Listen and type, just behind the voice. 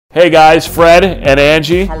Hey guys, Fred and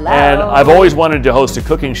Angie. Hello. And I've always wanted to host a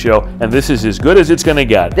cooking show, and this is as good as it's going to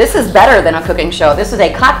get. This is better than a cooking show. This is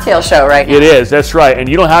a cocktail show right now. It is, that's right. And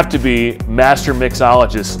you don't have to be master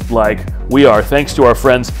mixologists like we are. Thanks to our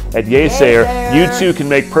friends at Yaysayer, you too can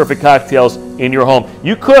make perfect cocktails in your home.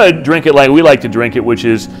 You could drink it like we like to drink it, which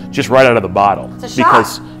is just right out of the bottle. It's a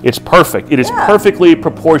because shot. it's perfect. It is perfectly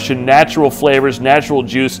proportioned, natural flavors, natural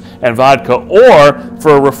juice, and vodka. Or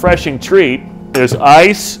for a refreshing treat, there's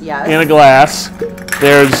ice in a glass.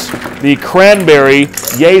 There's the cranberry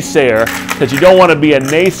Yaysayer, because you don't want to be a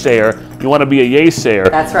naysayer, you want to be a Yaysayer.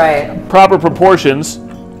 That's right. Proper proportions.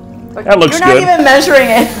 That looks good. You're not even measuring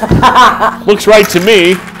it. Looks right to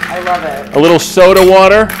me. I love it. A little soda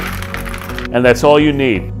water, and that's all you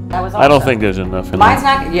need. That was awesome. I don't think there's enough in Mine's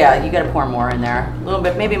there. not, yeah, you gotta pour more in there. A little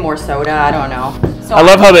bit, maybe more soda, I don't know. So I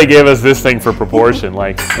love how they gave us this thing for proportion,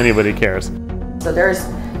 like anybody cares. So there's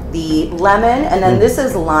the lemon, and then this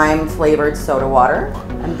is lime flavored soda water.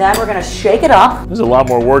 And then we're gonna shake it up. This is a lot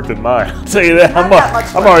more work than mine. I'll tell you that. Not that much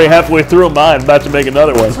I'm work. already halfway through mine, about to make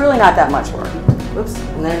another one. It's really not that much work. Oops,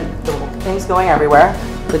 and then the thing's going everywhere.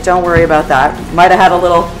 But don't worry about that. Might have had a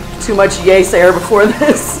little too much Yaysayer before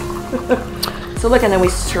this. So look, and then we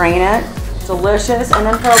strain it. Delicious, and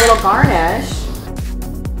then for a little garnish.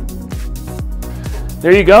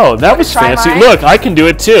 There you go. That was try fancy. mine? Look, I can do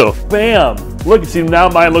it too. Bam. Look, see, now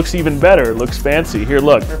mine looks even better. It looks fancy. Here,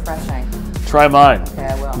 look. Refreshing. Try mine. Okay,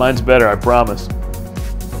 I will. Mine's better, I promise.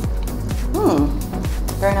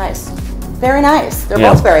 Very nice. Very nice. They're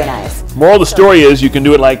both very nice. Moral of the story is you can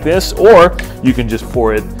do it like this, or you can just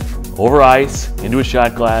pour it over ice into a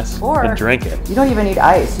shot glass and drink it. You don't even need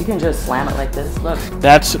ice. You can just slam it like this. Look.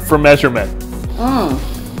 That's for measurement.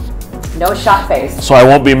 No shot face. So I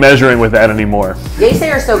won't be measuring with that anymore.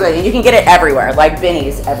 Yaysayer is so good, and you can get it everywhere, like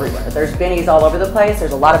binnies everywhere. There's binnies all over the place.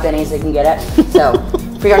 There's a lot of binnies that you can get it. So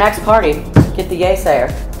for your next party, get the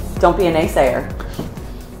Yaysayer. Don't be a naysayer.